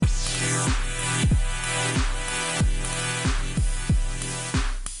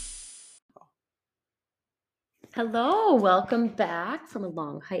Hello, welcome back from a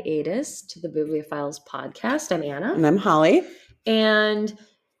long hiatus to the Bibliophiles podcast. I'm Anna. And I'm Holly. And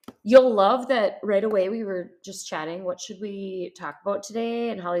you'll love that right away we were just chatting. What should we talk about today?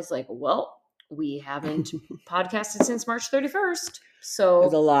 And Holly's like, well, we haven't podcasted since March 31st. So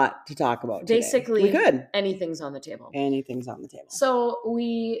there's a lot to talk about today. Basically, we could. Anything's on the table. Anything's on the table. So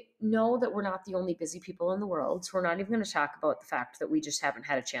we know that we're not the only busy people in the world. So we're not even going to talk about the fact that we just haven't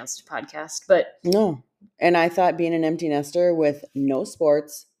had a chance to podcast. But no. And I thought being an empty nester with no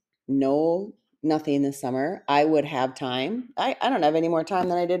sports, nothing this summer, I would have time. I don't have any more time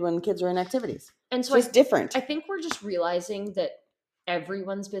than I did when kids were in activities. And so it's just different. I think we're just realizing that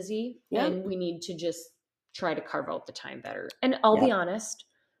everyone's busy and we need to just try to carve out the time better. And I'll be honest,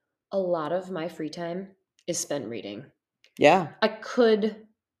 a lot of my free time is spent reading. Yeah. I could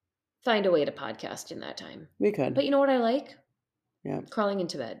find a way to podcast in that time. We could. But you know what I like? Yeah. Crawling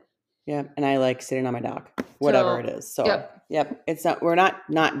into bed. Yeah. And I like sitting on my dock, whatever it is. So, yep. It's not, we're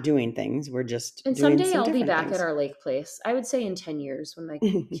not doing things. We're just and doing someday some I'll be back things. at our lake place. I would say in 10 years when my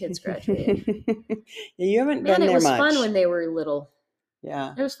kids graduate. You haven't been there much. It was fun when they were little.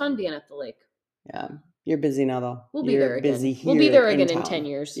 Yeah. It was fun being at the lake. Yeah. You're busy now, though. We'll be there again. Busy here we'll be there again in town. 10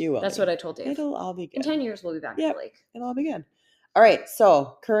 years. You will. That's what I told Dave. It'll all be good. In 10 years, we'll be back at the lake. It'll all be good. All right.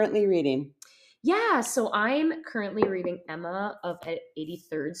 So, currently reading. Yeah. So, I'm currently reading Emma of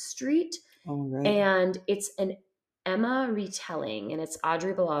 83rd Street. Oh, right. And it's an Emma retelling. And it's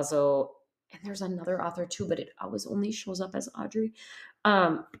Audrey Balazo. And there's another author, too, but it always only shows up as Audrey.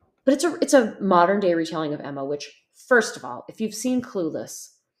 But it's a modern day retelling of Emma, which, first of all, if you've seen Clueless,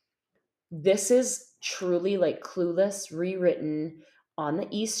 this is truly like Clueless rewritten on the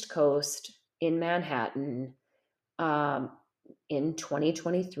East Coast in Manhattan in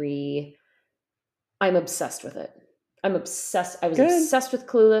 2023. I'm obsessed with it. I'm obsessed. I was obsessed with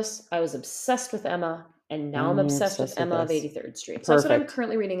Clueless. I was obsessed with Emma. And now I'm obsessed with Emma of 83rd Street. So that's what I'm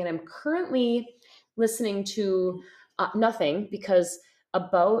currently reading. And I'm currently listening to nothing because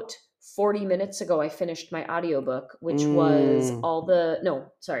about 40 minutes ago, I finished my audiobook, which was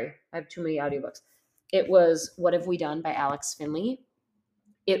I have too many audiobooks. It was What Have We Done by Alex Finley.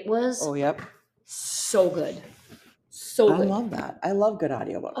 It was so good. So good. I love that. I love good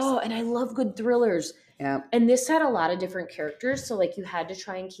audiobooks. Oh, and I love good thrillers. Yeah. And this had a lot of different characters. So like you had to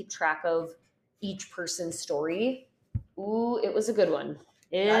try and keep track of each person's story. Ooh, it was a good one.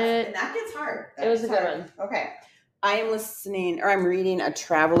 And that gets hard. It was a good one. Okay. I'm reading A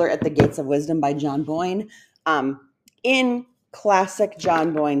Traveler at the Gates of Wisdom by John Boyne. In classic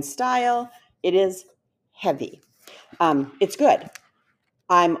John Boyne style, it is heavy. It's good.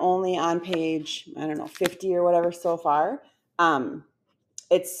 I'm only on page, 50 or whatever so far.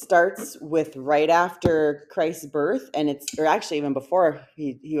 It starts with right after Christ's birth, or actually even before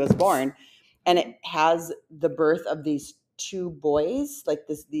he was born, and it has the birth of these two boys, like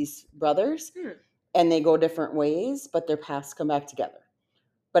these brothers. And they go different ways, but their paths come back together.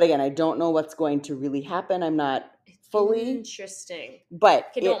 But again, I don't know what's going to really happen. I'm not fully interesting. But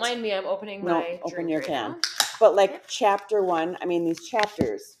don't mind me. I'm opening my open your can. But like chapter 1, these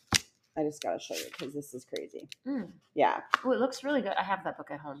chapters, I just gotta show you because this is crazy. Yeah. Oh, it looks really good. I have that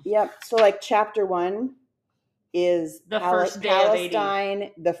book at home. Yep. So like chapter 1 is the first day Palestine, of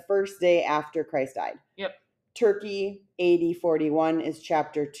AD. The first day after Christ died. Yep. Turkey, AD 41 is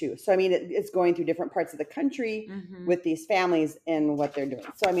chapter 2. So, it's going through different parts of the country with these families and what they're doing.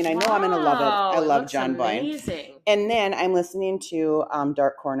 So, I know I'm going to love it. I love John Boyne. And then I'm listening to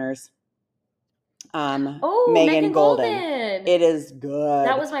Dark Corners. Megan Golden. It is good.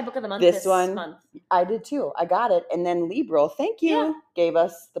 That was my book of the month this month. I did too. I got it. And then Libro, thank you, gave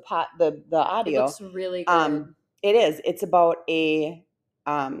us the audio. It looks really good. It is. It's about a...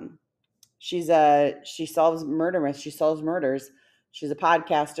 she solves murders. She's a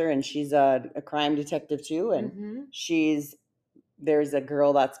podcaster and she's a crime detective too. And there's a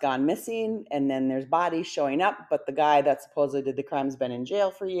girl that's gone missing and then there's bodies showing up, but the guy that supposedly did the crime's been in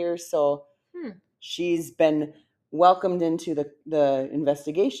jail for years. So she's been welcomed into the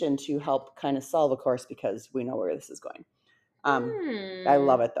investigation to help kind of solve, of course, because we know where this is going. I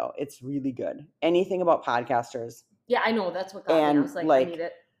love it though. It's really good. Anything about podcasters. Yeah, I know. That's what got me. I was like, I need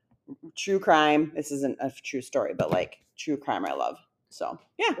it. True crime. This isn't a true story, but like true crime I love. So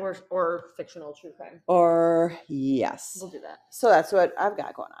yeah. Or fictional true crime. Or yes. We'll do that. So that's what I've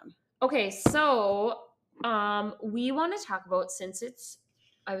got going on. Okay, so we want to talk about since it's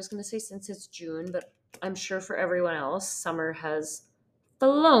June, but I'm sure for everyone else, summer has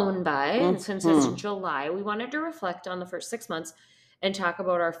flown by. And since it's July, we wanted to reflect on the first 6 months and talk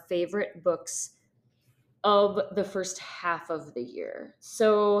about our favorite books of the first half of the year.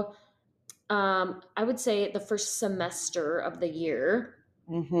 So I would say the first semester of the year.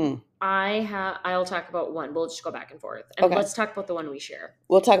 Mm-hmm. I'll talk about one. We'll just go back and forth. And Okay. let's talk about the one we share.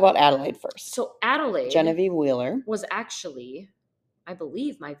 We'll talk about Adelaide first. So Adelaide Genevieve Wheeler. was actually, I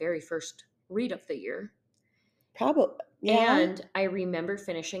believe, my very first read of the year. Probably. Yeah. And I remember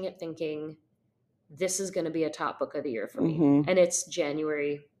finishing it thinking, this is going to be a top book of the year for me. Mhm. And it's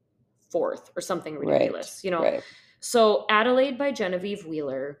January 4th or something Right. ridiculous, Right. So Adelaide by Genevieve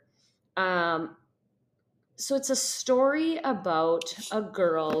Wheeler. So it's a story about a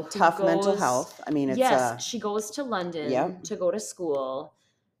girl who Tough mental goes- health. I mean, it's yes, she goes to London Yep. to go to school.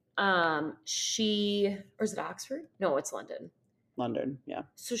 Or is it Oxford? No, it's London. London. Yeah.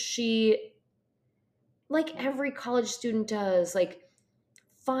 So she, like every college student does, like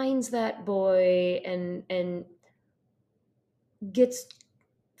finds that boy and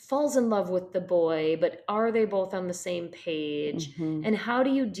falls in love with the boy, but are they both on the same page? Mhm. And how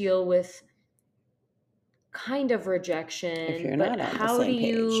do you deal with kind of rejection? If you're but not on the how same do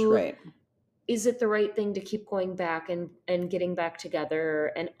page, you right? is it the right thing to keep going back and getting back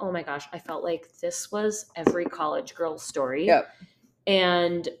together? And oh my gosh, I felt like this was every college girl story. Yep.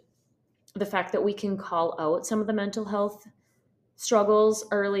 And the fact that we can call out some of the mental health struggles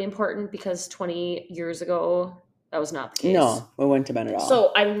are really important, because 20 years ago that was not the case. No, we wouldn't have been at all.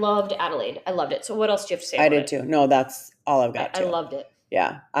 So I loved Adelaide. I loved it. So what else do you have to say I about did it? too. No, that's all I've got I too. loved it.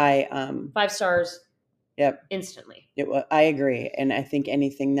 Yeah. 5 stars Yep. instantly. I agree. And I think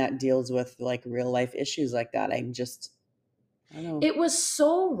anything that deals with like real life issues like that, I don't know. It was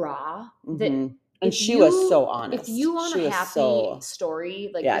so raw that Mhm. And she was so honest. If you want She a was happy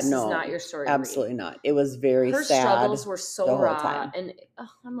story, like Yeah, this is no, not your story. to read. absolutely not. It was very Her sad. struggles were the so whole raw, time. and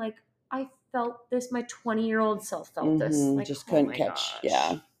I'm like, I felt this. My 20-year-old self felt this. Like, Just oh couldn't my catch. gosh.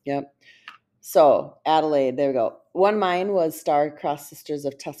 Yeah. Yep. So Adelaide, there we go. One mine was Star-Crossed Sisters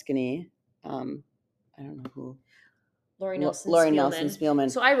of Tuscany. I don't know who. Lori Nelson Lori Spielman. Nelson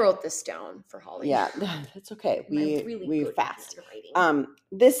Spielman. So I wrote this down for Holly. Yeah, it's okay. I'm really we good fast. at writing.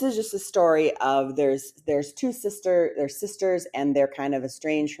 This is just a story of there's two sisters, and they're kind of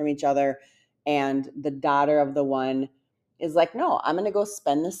estranged from each other, and the daughter of the one is like, no, I'm gonna go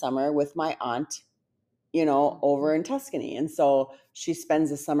spend the summer with my aunt, over in Tuscany. And so she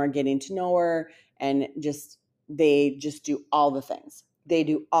spends the summer getting to know her, and they just do all the things. They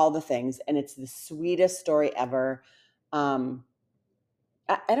do all the things, and it's the sweetest story ever.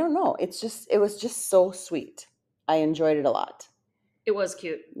 I don't know. It was just so sweet. I enjoyed it a lot. It was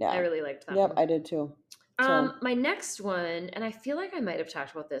cute. Yeah. I really liked that Yep, one. I did too. So, My next one, and I feel like I might have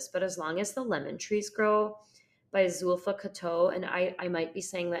talked about this, but As Long as the Lemon Trees Grow by Zulfa Kato, and I might be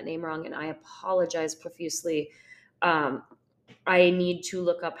saying that name wrong, and I apologize profusely. I need to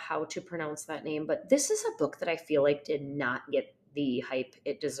look up how to pronounce that name, but this is a book that I feel like did not get the hype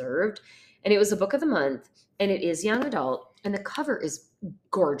it deserved. And it was a book of the month, and it is young adult, and the cover is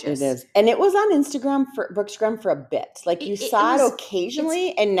gorgeous. It is. And it was on Bookstagram for a bit. Like you saw it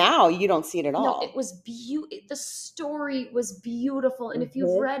occasionally, and now you don't see it at all. No, it was the story was beautiful. And if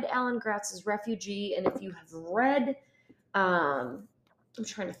you've read Alan Gratz's Refugee, and if you have read, I'm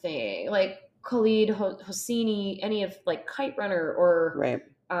trying to think, like Khalid Hosseini, any of like Kite Runner or right.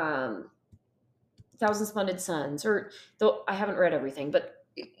 Thousand Splendid Suns, or though I haven't read everything, but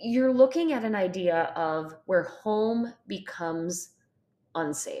you're looking at an idea of where home becomes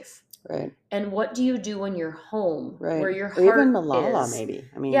unsafe. Right. And what do you do when you're home, right. where your or heart even Malala, is? maybe.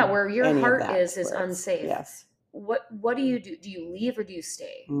 I mean, yeah, where your heart is where unsafe. Yes. What do you do? Do you leave or do you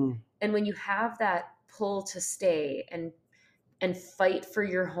stay? And when you have that pull to stay and fight for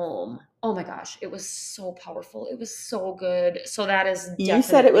your home, oh my gosh, it was so powerful. It was so good. So that is definitely. You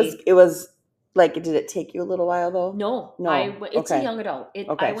said it was like, did it take you a little while though? No. It's okay. a young adult.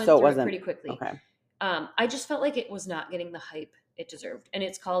 Okay, I went so through it wasn't pretty quickly. Okay. I just felt like it was not getting the hype it deserved. And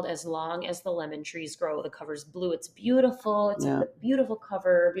it's called As Long as the Lemon Trees Grow. The cover's blue. It's beautiful. It's a beautiful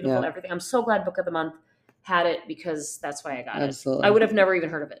cover, beautiful everything. I'm so glad Book of the Month had it, because that's why I got it. I would have never even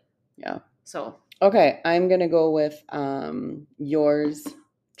heard of it. Yeah. So. Okay, I'm going to go with Yours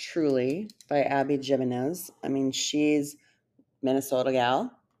Truly by Abby Jimenez. I mean, she's Minnesota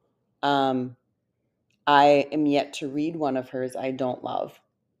gal. I am yet to read one of hers I don't love.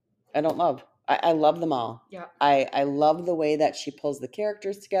 I love them all. Yeah. I love the way that she pulls the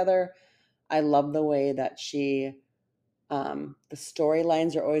characters together. I love the way that she, the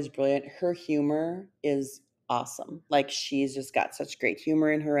storylines are always brilliant. Her humor is awesome. Like, she's just got such great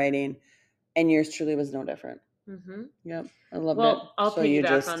humor in her writing. And Yours Truly was no different. Mm-hmm. Yep. I loved it. Well, I'll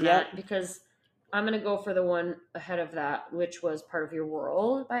piggyback on that, because I'm going to go for the one ahead of that, which was Part of Your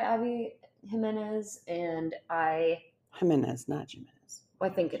World by Abby Jimenez. And Jimenez, not Jimenez. I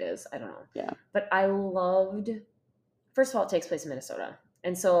think it is. I don't know. Yeah. But I loved, first of all, it takes place in Minnesota.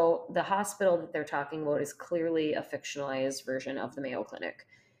 And so the hospital that they're talking about is clearly a fictionalized version of the Mayo Clinic.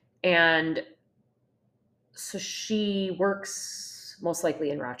 And so she works most likely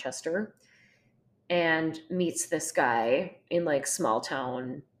in Rochester and meets this guy in like small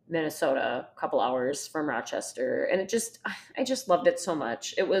town Minnesota, a couple hours from Rochester. And I just loved it so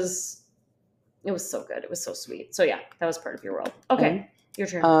much. It was so good. It was so sweet. So yeah, that was part of your world. Okay, your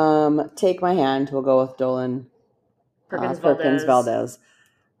turn. Take My Hand. We'll go with Dolan Perkins Valdez.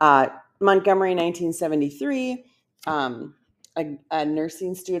 Montgomery, 1973. A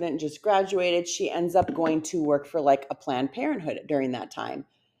nursing student just graduated. She ends up going to work for like a Planned Parenthood during that time.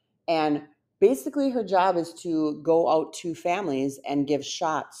 And basically her job is to go out to families and give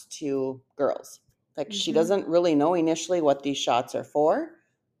shots to girls. Like she doesn't really know initially what these shots are for,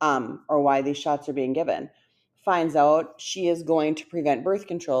 or why these shots are being given. Finds out she is going to prevent birth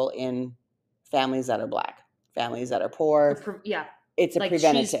control in families that are Black, families that are poor. Yeah. It's a like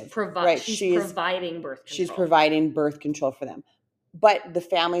preventative, right? She's providing birth control. She's providing birth control for them. But the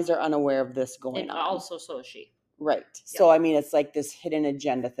families are unaware of this going and on. Also, so is she. Right. Yep. So, I mean, it's like this hidden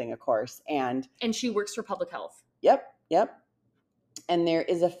agenda thing, of course. And she works for public health. Yep. And there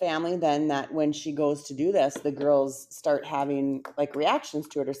is a family then that when she goes to do this, the girls start having like reactions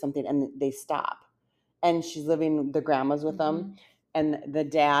to it or something, and they stop. And she's living, the grandma's with them. And the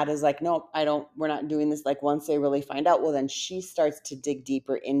dad is like, nope, we're not doing this. Like once they really find out, well, then she starts to dig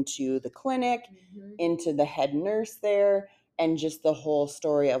deeper into the clinic, into the head nurse there, and just the whole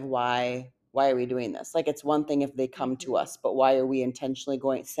story of why are we doing this? Like it's one thing if they come to us, but why are we intentionally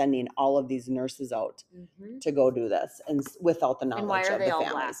sending all of these nurses out to go do this and without the knowledge of the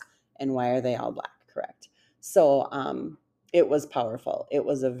families? Black? And why are they all Black? Correct. So it was powerful. It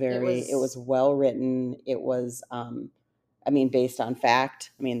was it was well written. It was based on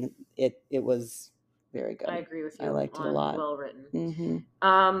fact. It was very good. I agree with you. I liked it a lot. Well written.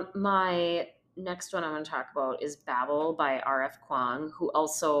 My next one I'm going to talk about is Babel by R.F. Kuang, who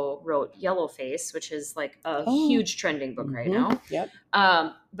also wrote Yellowface, which is like a huge trending book right now. Yep.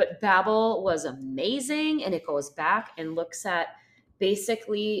 But Babel was amazing, and it goes back and looks at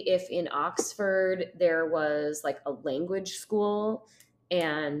basically if in Oxford there was like a language school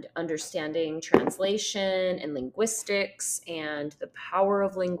and understanding translation and linguistics and the power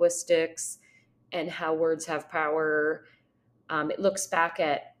of linguistics and how words have power. It looks back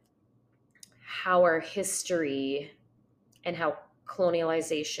at how our history and how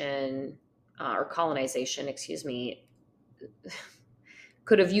colonization,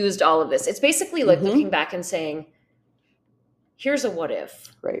 could have used all of this. It's basically like looking back and saying, here's a what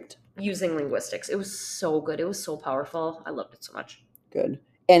if. Right. Using linguistics. It was so good. It was so powerful. I loved it so much. Good.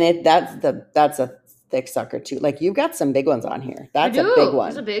 And that's a thick sucker too. Like you've got some big ones on here. That's a big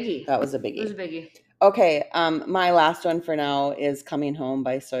one. It was a biggie. That was a biggie. It was a biggie. Okay. My last one for now is Coming Home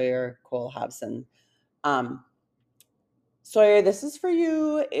by Sawyer Cole Hobson. Sawyer, this is for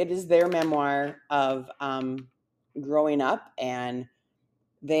you. It is their memoir of growing up, and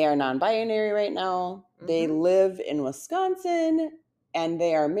they are non-binary right now. They live in Wisconsin, and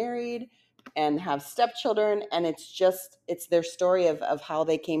they are married and have stepchildren, and it's their story of how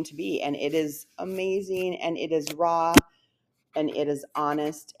they came to be, and it is amazing, and it is raw, and it is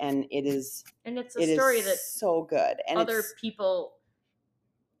honest, and it's a story that's so good, and other people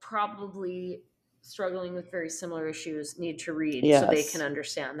probably struggling with very similar issues need to read so they can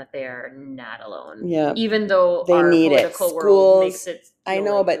understand that they are not alone. Yeah, even though they our need political it. World makes it. I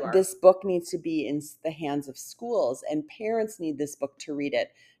know, like but this book needs to be in the hands of schools, and parents need this book to read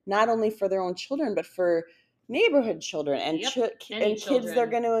it, not only for their own children, but for neighborhood children and kids they're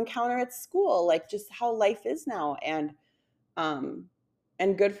going to encounter at school, like just how life is now, and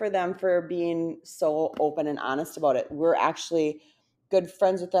good for them for being so open and honest about it. We're actually good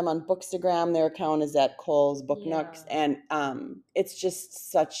friends with them on Bookstagram. Their account is at Cole's Book Nooks, and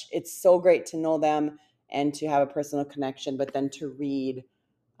it's so great to know them and to have a personal connection, but then to read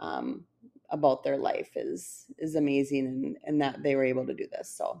about their life is amazing, and that they were able to do this.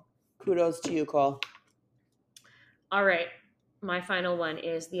 So kudos to you, Cole. All right. My final one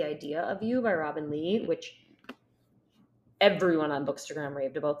is The Idea of You by Robin Lee, which everyone on Bookstagram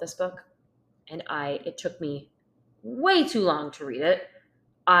raved about this book. And it took me way too long to read it.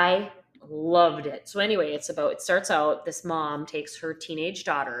 I loved it. So anyway, it starts out, this mom takes her teenage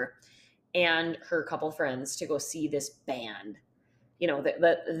daughter and her couple friends to go see this band,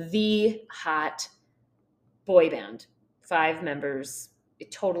 the hot boy band, 5 members.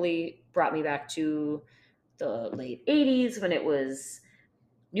 It totally brought me back to the late 80s when it was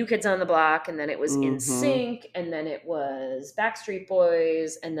New Kids on the Block, and then it was Mhm. NSYNC, and then it was Backstreet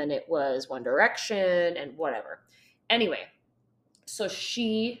Boys, and then it was One Direction, and whatever. Anyway, so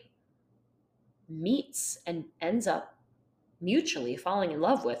she meets and ends up mutually falling in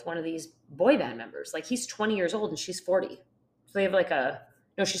love with one of these boy band members. Like, he's 20 years old and she's 40. So they have like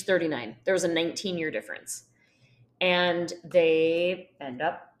no, she's 39. There was a 19-year difference. And they end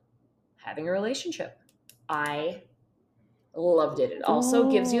up having a relationship. I loved it. It also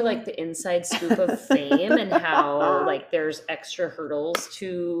gives you like the inside scoop of fame and how like there's extra hurdles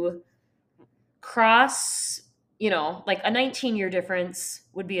to cross. You know, like a 19-year difference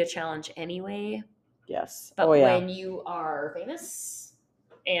would be a challenge anyway. Yes. But Oh yeah. when you are famous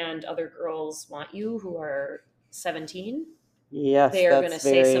and other girls want you who are 17, Yes, they are going to that's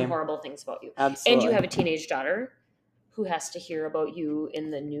say some very horrible things about you. absolutely. And you have a teenage daughter who has to hear about you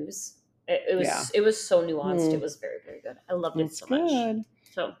in the news. It was so nuanced. It was very, very good. I loved it That's so much. good.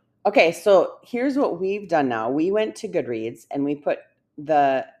 So Okay, so here's what we've done now. We went to Goodreads and we put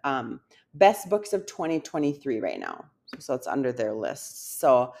the best books of 2023 right now. So it's under their list.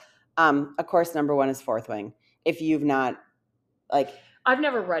 So, of course, number 1 is Fourth Wing. If you've not, like, I've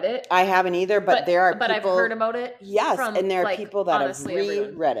never read it. I haven't either, but there are people. I've heard about it. Yes, from, and there are like, people that have honestly,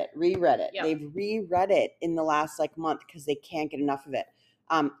 everyone. reread it. Yeah. They've reread it in the last like month because they can't get enough of it.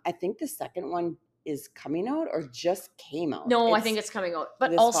 I think the second one is coming out or just came out. No, I think it's coming out. But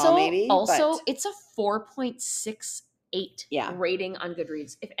this also, fall maybe, but it's a 4.68 rating on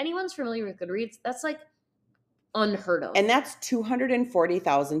Goodreads. If anyone's familiar with Goodreads, that's like unheard of. and that's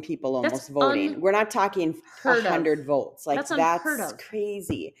 240,000 people almost voting. We're not talking 100 votes. Like That's unheard of.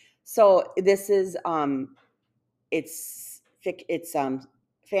 crazy. So this is it's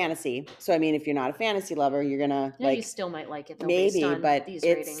fantasy. So I mean, if you're not a fantasy lover, you're gonna Yeah, like you still might like it though, maybe, based on but these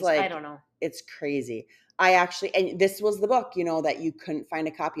it's ratings. like I don't know. it's crazy. I actually, and this was the book, you know, that you couldn't find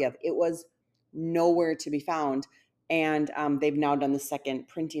a copy of. It was nowhere to be found, and they've now done the second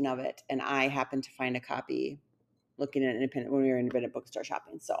printing of it. And I happened to find a copy looking at independent when we were in independent bookstore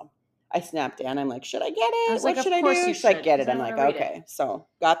shopping. So I snapped in. I'm like, should I get it? I was What like, should of I course do? you Should I should, get it? 'cause I I'm like, wanna read it. okay. So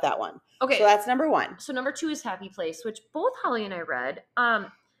got that one. Okay. So that's number 1. So number 2 is Happy Place, which both Holly and I read.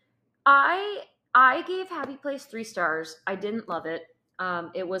 I gave Happy Place 3 stars. I didn't love it.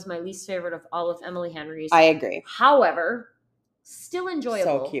 It was my least favorite of all of Emily Henry's. I agree. However, still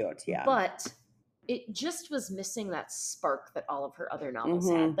enjoyable. So cute, yeah. But it just was missing that spark that all of her other novels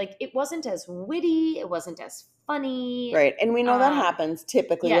Mhm. had. Like, it wasn't as witty, it wasn't as funny. Right. And we know that happens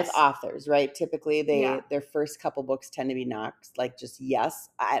typically with yes. authors, right? Typically Yeah. their first couple books tend to be knocked like just yes.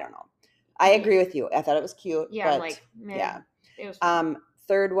 I don't know. I agree with you. I thought it was cute. Yeah, but I'm like, man, yeah. it was fun.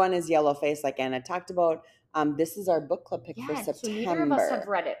 Third one is Yellowface, like Anna talked about. This is our book club pick for September. So neither of us have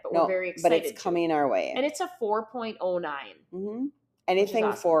read it, but we're very but excited. it's coming our way. And it's a 4.09. Mm-hmm. Anything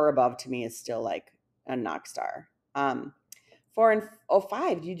awesome. 4 or above to me is still like a knock star. 4 and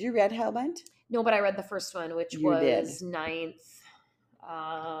 5. Did you read Hellbent? No, but I read the first one, which You was did. 9th.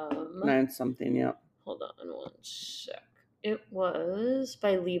 9 something, yeah. Hold on one sec. It was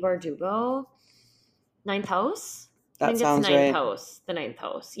by Leigh Bardugo. Ninth House? That I think sounds it's Ninth right. House. The Ninth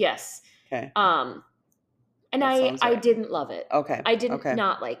House. Yes. Okay. And That I sounds right. didn't love it. Okay. I didn't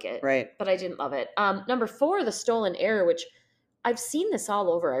not like it. Right. But I didn't love it. Number 4, The Stolen Heir, which I've seen this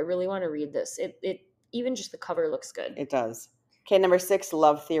all over. I really want to read this. It even just the cover looks good. It does. Okay, number 6,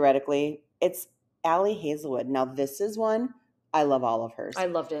 Love Theoretically. It's Allie Hazelwood. Now this is one I love all of hers. I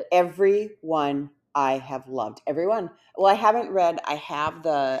loved it. Every one I have loved. Everyone. Well, I haven't read. I have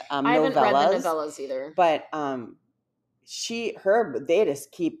the novellas. I haven't read the novellas either. But they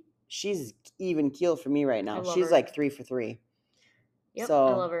just keep. She's even keel for me right now. She's her. like 3 for 3. Yep, so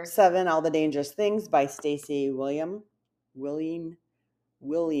I love her. 7, All the Dangerous Things by Stacey Willingham. My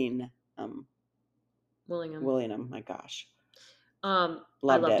gosh. I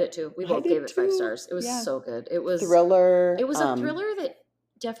loved it too. We both gave it 5 stars. It was so good. It was thriller. It was a thriller that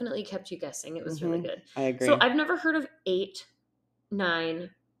definitely kept you guessing. It was really good. I agree. So I've never heard of 8, 9,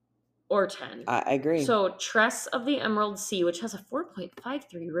 or 10. I agree. So Tress of the Emerald Sea, which has a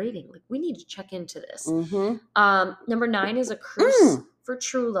 4.53 rating. Like, we need to check into this. Mm-hmm. Number 9 is A Curse for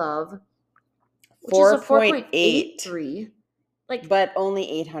True Love, which is a 4.83. Like, but only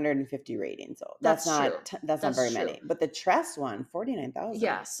 850 ratings. So that's not true. That's not very many. But the Tress one, 49,000.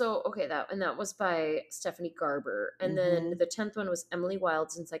 Yeah. So okay, that was by Stephanie Garber, and then the 10th one was Emily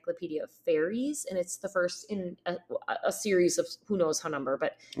Wilde's Encyclopedia of Fairies, and it's the first in a series of who knows how number,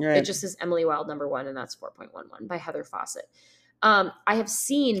 but it just says Emily Wilde number 1, and that's 4.11 by Heather Fawcett. I have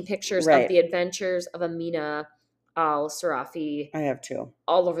seen pictures of the adventures of Amina al-Sarafi, I have 2.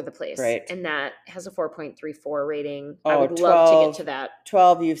 all over the place. Right. And that has a 4.34 rating. I Oh, would love to get to that.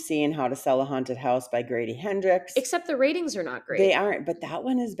 12 you've seen How to Sell a Haunted House by Grady Hendrix. Except the ratings are not great. They aren't, but that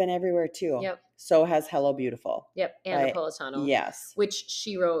one has been everywhere too. Yep. So has Hello Beautiful. Yep. Anna by- Napolitano. Yes. Which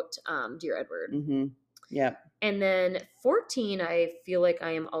she wrote Dear Edward. Mm-hmm. Yep. And then 14, I feel like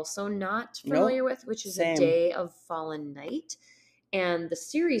I am also not familiar with, which is Same. A Day of Fallen Night. And the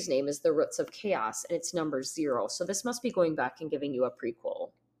series name is The Roots of Chaos, and it's number 0. So this must be going back and giving you a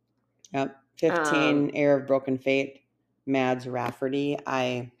prequel. Yep. 15, Heir of Broken Fate, Mads Rafferty.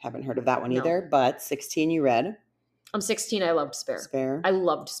 I haven't heard of that one either, but 16 you read. 16, I loved Spare. Spare. I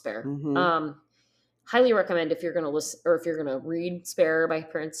loved Spare. Mm-hmm. Highly recommend if you're going to listen, or if you're going to read Spare by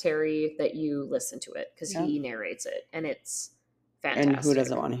Prince Harry, that you listen to it, because he narrates it, and it's fantastic. And who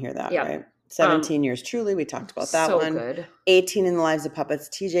doesn't want to hear that, Yeah. right? 17 Years Truly, we talked about that one. So good. 18 In the Lives of Puppets,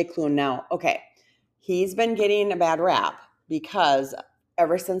 TJ Klune. Now, okay, he's been getting a bad rap because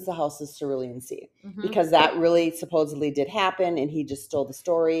ever since the House of Cerulean Sea, Mhm. because that really supposedly did happen, and he just stole the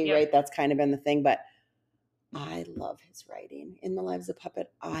story, Yep. right? That's kind of been the thing, but I love his writing in The Lives of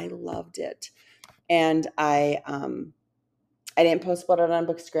Puppet. I loved it. And I didn't post about it on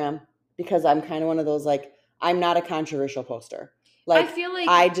Bookstagram because I'm kind of one of those, like, I'm not a controversial poster. Like, I feel like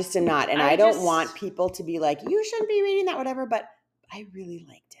I just am not. And I don't just want people to be like, you shouldn't be reading that, whatever. But I really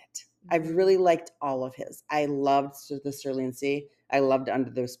liked it. I've really liked all of his. I loved The Cerulean Sea. I loved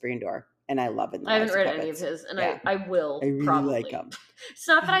Under the Whispering Door. And I love it. I haven't read any of his, and Yeah. I will. I really probably like them. It's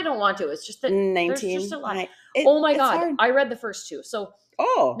not that I don't want to. It's just that 19. there's just a lot. It's God, hard. I read the first 2. So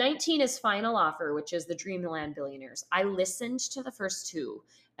Oh, 19 is Final Offer, which is the Dreamland Billionaires. I listened to the first 2,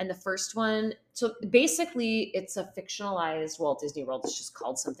 and the first one, so basically it's a fictionalized Walt Disney World. It's just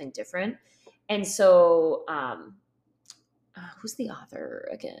called something different. And so, who's the author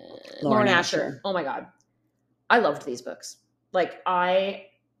again? Lauren Asher. Oh my God. I loved these books. Like, I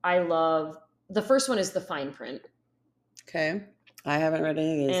love, the first one is The Fine Print. okay. I haven't read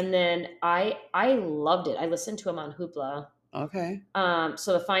any of these. And then I loved it. I listened to him on Hoopla. Okay.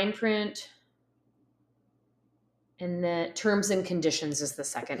 So The Fine Print, and then Terms and Conditions is the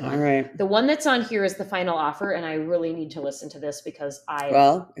second one. All right. The one that's on here is The Final Offer, and I really need to listen to this because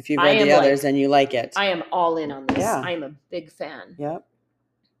Well, if you've read the others and you like it. I am all in on this. Yeah. I am a big fan. Yep.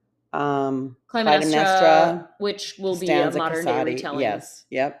 Clytemnestra, which will be a modern day retelling. Yes.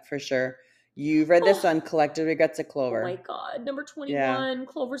 Yep, for sure. You've read this one, Collected Regrets of Clover. Oh my God. Number 21. Yeah.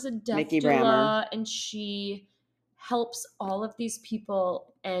 Clover's a death Nikki doula, Brammer. and she helps all of these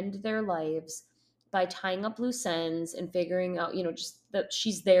people end their lives by tying up loose ends and figuring out, just that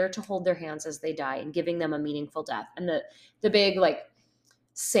she's there to hold their hands as they die and giving them a meaningful death. And the big, like,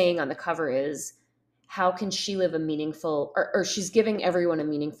 saying on the cover is, how can she live a meaningful, or she's giving everyone a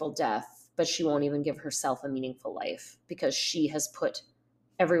meaningful death, but she won't even give herself a meaningful life because she has put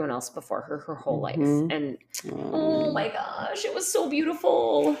everyone else before her whole life. And oh my gosh, it was so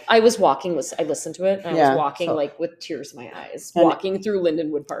beautiful. I listened to it, and I was walking like with tears in my eyes, walking through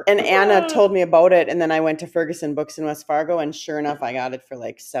Lindenwood Park. And Anna told me about it, and then I went to Ferguson Books in West Fargo, and sure enough, I got it for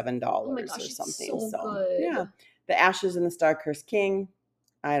like $7 Oh my gosh, or it's something. so good. Yeah. The Ashes and the Star-Cursed King.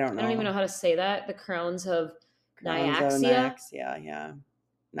 I don't know. I don't even know how to say that. The Crowns of Crowns of Nyaxia. Yeah.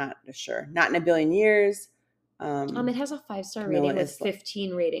 Not sure. Not in a Billion Years. It has a 5-star Camilla rating with Isla-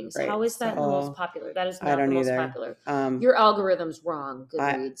 15 ratings. Right, How is that the so most popular? That is I not don't the most either. popular. Your algorithm's wrong,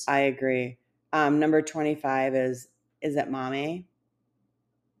 Goodreads. I agree. Number 25 is it Mommy?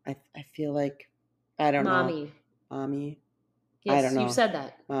 I feel like, I don't know. Mommy. Yes, I don't know. You said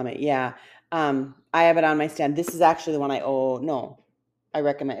that. Mommy, yeah. I have it on my stand. This is actually the one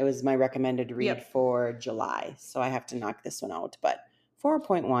it was my recommended read for July. So I have to knock this one out. But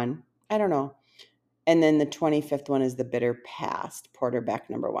 4.1, I don't know. And then the 25th one is The Bitter Past, Porter Beck,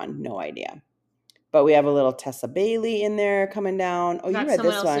 number 1. No idea. But we have a little Tessa Bailey in there coming down. Oh, you read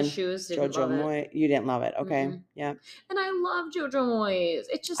this one. Shoes, Jojo Moyes. You didn't love it. Okay. Mm-hmm. Yeah. And I love Jojo Moyes.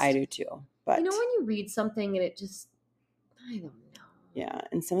 It just, I do too. But when you read something and it just, I don't know. Yeah.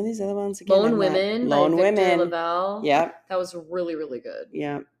 And some of these other ones again. Lone Women. Lavelle. Yep. That was really, really good.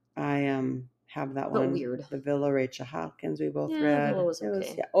 Yeah. I have that one. Weird. The Villa, Rachel Hopkins, we both read. Villa was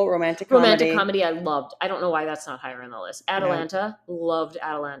okay. Romantic comedy. Romantic comedy I loved. I don't know why that's not higher on the list. Atalanta. Loved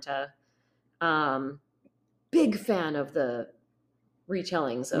Atalanta. Big fan of the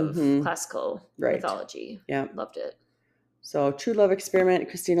retellings of classical mythology. Yeah. Loved it. So True Love Experiment,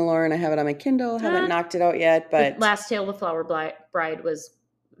 Christina Lauren. I have it on my Kindle. Haven't knocked it out yet, but The Last Tale of the Flower Bride was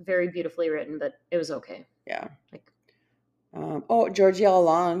very beautifully written, but it was okay. Yeah. Georgie All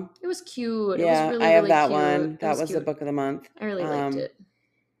Along. It was cute. Yeah, it was really, I have really that cute. one. That was cute. the book of the month. I really liked it.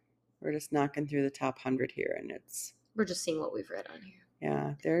 We're just knocking through the top 100 here, and it's We're just seeing what we've read on here.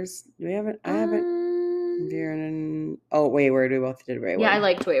 yeah. I haven't. Oh wait, where do we both did Wayward? Yeah, I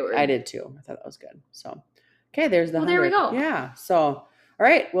liked Wayward. I did too. I thought that was good. So okay, there's the 100. There we go. Yeah. So all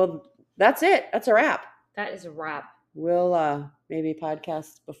right, well that's it. That's a wrap. That is a wrap. We'll maybe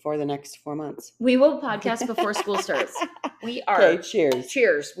podcast before the next 4 months. We will podcast before school starts. We are. Okay, cheers.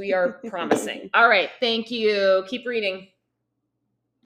 Cheers. We are promising. All right. Thank you. Keep reading.